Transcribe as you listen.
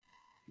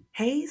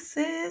Hey,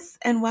 sis,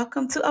 and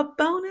welcome to a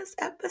bonus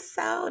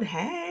episode.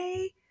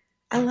 Hey,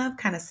 I love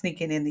kind of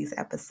sneaking in these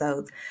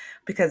episodes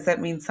because that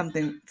means some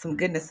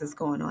goodness is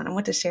going on. I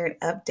want to share an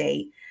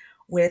update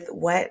with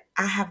what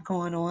I have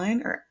going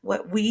on or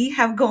what we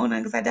have going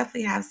on because I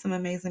definitely have some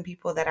amazing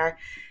people that are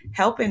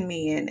helping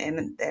me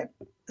and that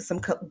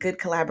good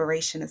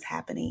collaboration is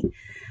happening.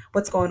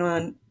 What's going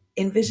on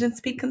in Vision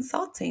Speak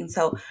Consulting?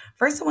 So,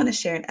 first, I want to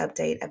share an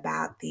update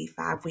about the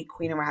 5 week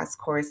Queen Arise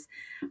course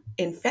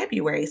in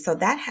February. So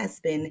that has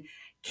been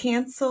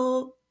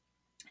canceled.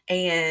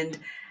 And,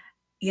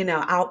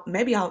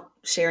 I'll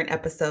share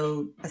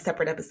a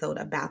separate episode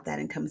about that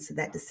and comes to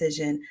that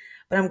decision.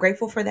 But I'm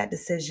grateful for that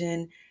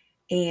decision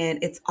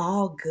and it's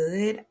all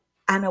good.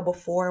 I know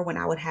before when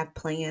I would have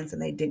plans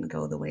and they didn't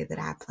go the way that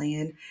I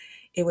planned,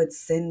 it would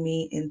send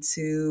me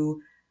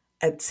into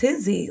a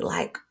tizzy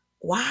like,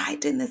 why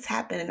didn't this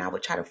happen? And I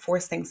would try to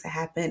force things to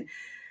happen.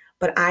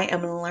 But I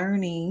am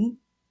learning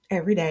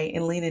every day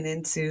and leaning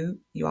into,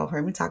 you all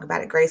heard me talk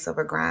about it, grace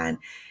over grind,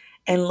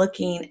 and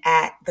looking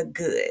at the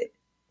good,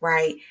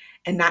 right?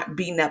 And not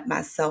beating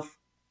myself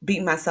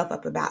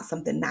up about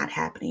something not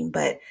happening,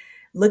 but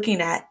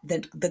looking at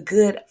the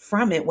good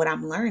from it, what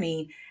I'm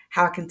learning,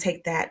 how I can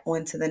take that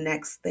on to the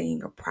next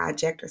thing or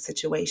project or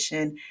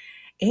situation,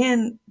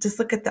 and just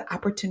look at the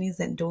opportunities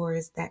and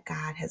doors that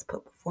God has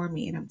put before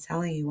me. And I'm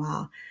telling you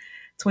all,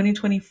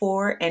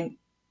 2024, and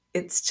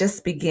it's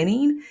just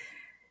beginning.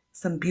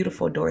 Some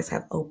beautiful doors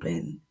have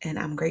opened and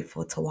I'm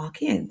grateful to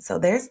walk in. So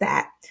there's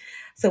that.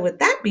 So, with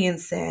that being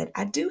said,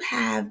 I do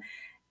have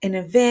an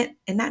event,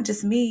 and not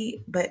just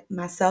me, but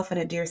myself and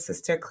a dear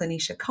sister,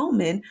 Clinisha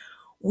Coleman.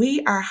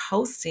 We are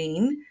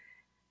hosting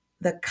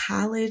the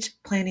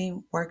College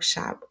Planning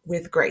Workshop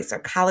with Grace, or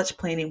College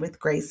Planning with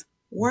Grace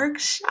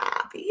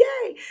workshop.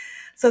 Yay!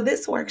 So,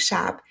 this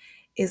workshop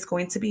is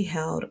going to be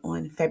held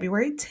on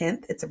February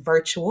 10th. It's a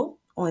virtual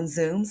on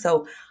Zoom.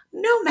 So,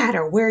 no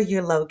matter where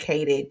you're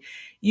located,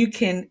 you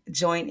can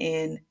join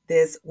in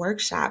this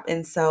workshop.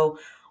 And so,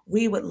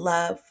 we would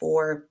love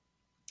for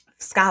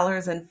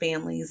scholars and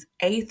families,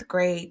 8th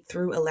grade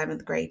through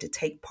 11th grade, to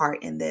take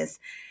part in this.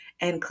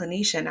 And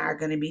Clinisha and I are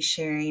going to be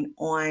sharing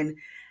on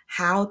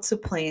how to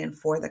plan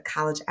for the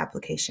college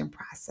application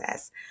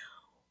process.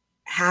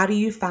 How do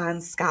you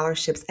find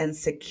scholarships and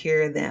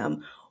secure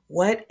them?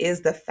 What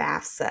is the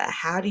FAFSA?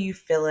 How do you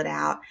fill it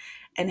out?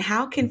 And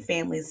how can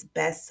families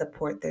best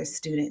support their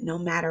student no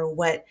matter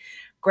what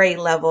grade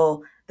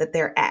level that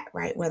they're at,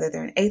 right? Whether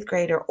they're an 8th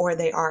grader or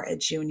they are a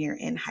junior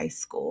in high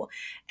school.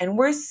 And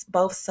we're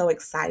both so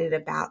excited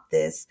about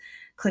this.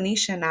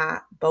 Clinisha and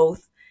I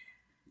both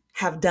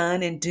have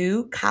done and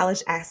do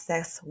college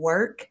access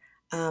work.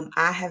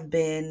 I have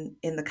been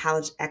in the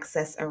college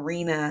access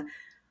arena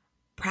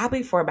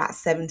probably for about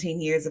 17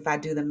 years, if I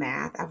do the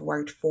math. I've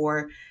worked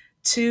for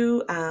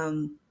two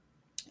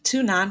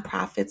two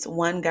nonprofits,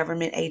 one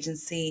government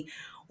agency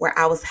where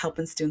I was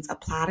helping students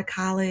apply to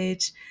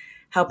college,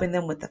 helping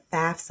them with the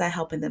FAFSA,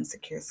 helping them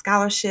secure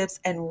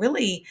scholarships, and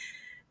really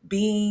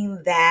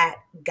being that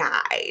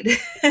guide.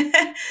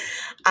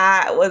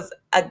 I was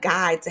a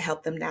guide to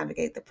help them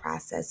navigate the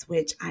process,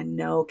 which I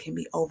know can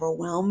be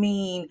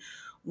overwhelming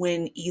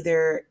when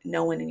either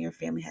no one in your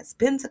family has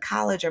been to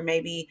college, or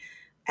maybe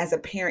as a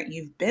parent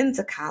you've been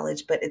to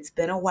college, but it's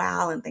been a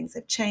while and things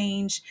have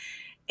changed.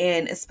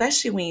 And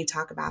especially when you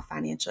talk about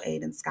financial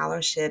aid and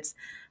scholarships,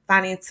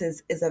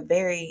 finances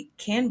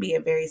can be a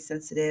very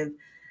sensitive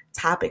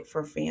topic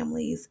for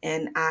families.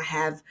 And I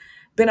have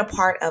been a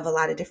part of a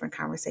lot of different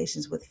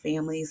conversations with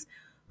families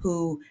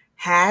who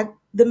had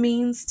the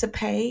means to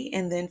pay,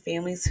 and then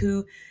families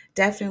who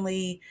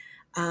definitely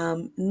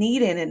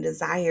needed and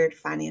desired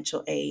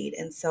financial aid.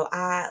 And so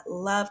I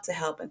love to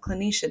help, and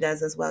Clinisha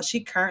does as well.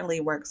 She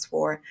currently works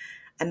for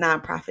a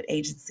nonprofit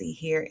agency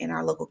here in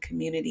our local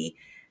community,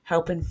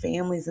 helping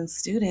families and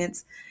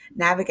students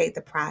navigate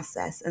the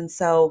process. And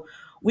so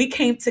we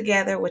came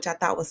together, which I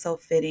thought was so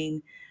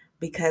fitting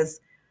because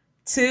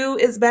two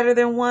is better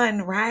than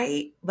one,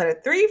 right? But a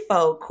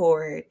threefold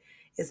cord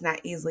is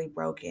not easily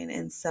broken.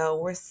 And so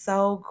we're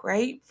so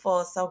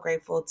grateful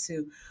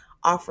to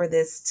offer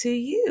this to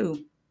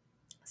you.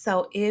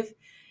 So if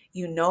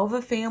you know of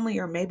a family,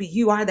 or maybe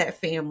you are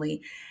that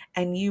family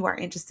and you are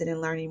interested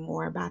in learning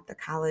more about the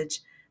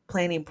college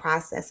planning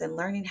process and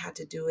learning how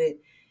to do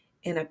it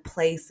in a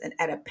place and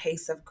at a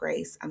pace of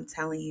grace, I'm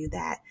telling you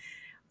that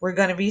we're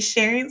going to be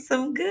sharing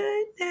some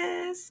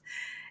goodness.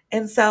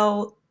 And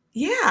so,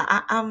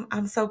 yeah,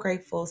 I'm so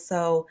grateful.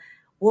 So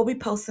we'll be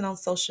posting on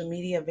social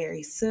media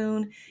very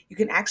soon. You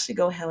can actually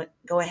go ahead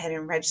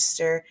and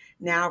register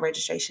now.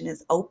 Registration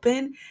is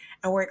open,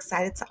 and we're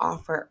excited to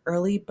offer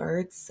early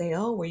bird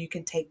sale where you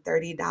can take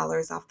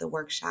 $30 off the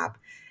workshop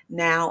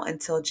now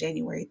until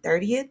January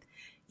 30th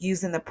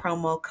using the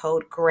promo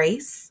code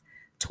GRACE.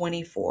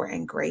 24,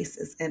 and Grace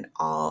is in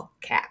all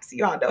caps.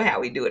 You all know how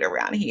we do it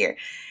around here.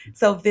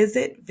 So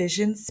visit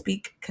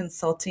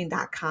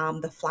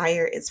visionspeakconsulting.com. The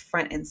flyer is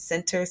front and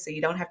center, so you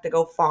don't have to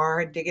go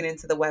far digging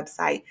into the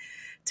website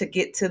to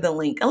get to the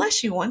link.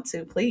 Unless you want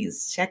to,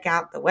 please check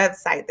out the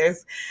website.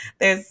 There's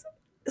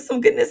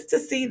some goodness to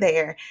see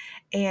there.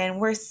 And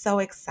we're so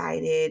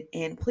excited.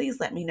 And please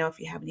let me know if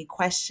you have any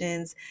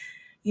questions.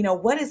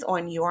 What is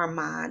on your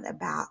mind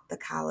about the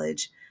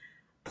college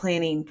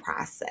planning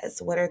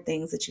process? What are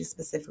things that you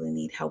specifically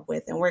need help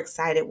with? And we're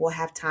excited. We'll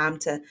have time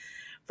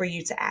for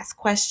you to ask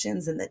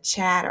questions in the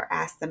chat or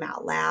ask them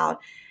out loud.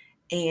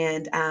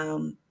 And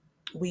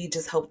we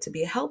just hope to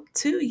be a help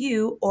to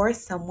you or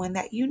someone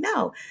that you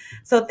know.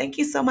 So thank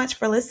you so much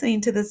for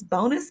listening to this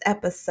bonus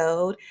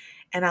episode.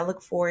 And I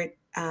look forward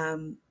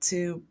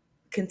to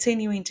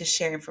continuing to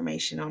share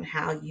information on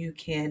how you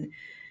can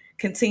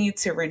continue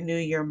to renew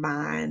your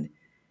mind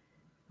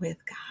with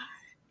God.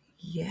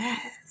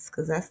 Yes,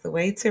 because that's the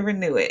way to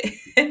renew it.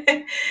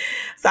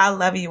 So I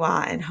love you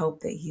all and hope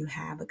that you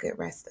have a good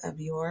rest of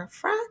your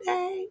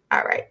Friday.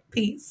 All right,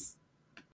 peace.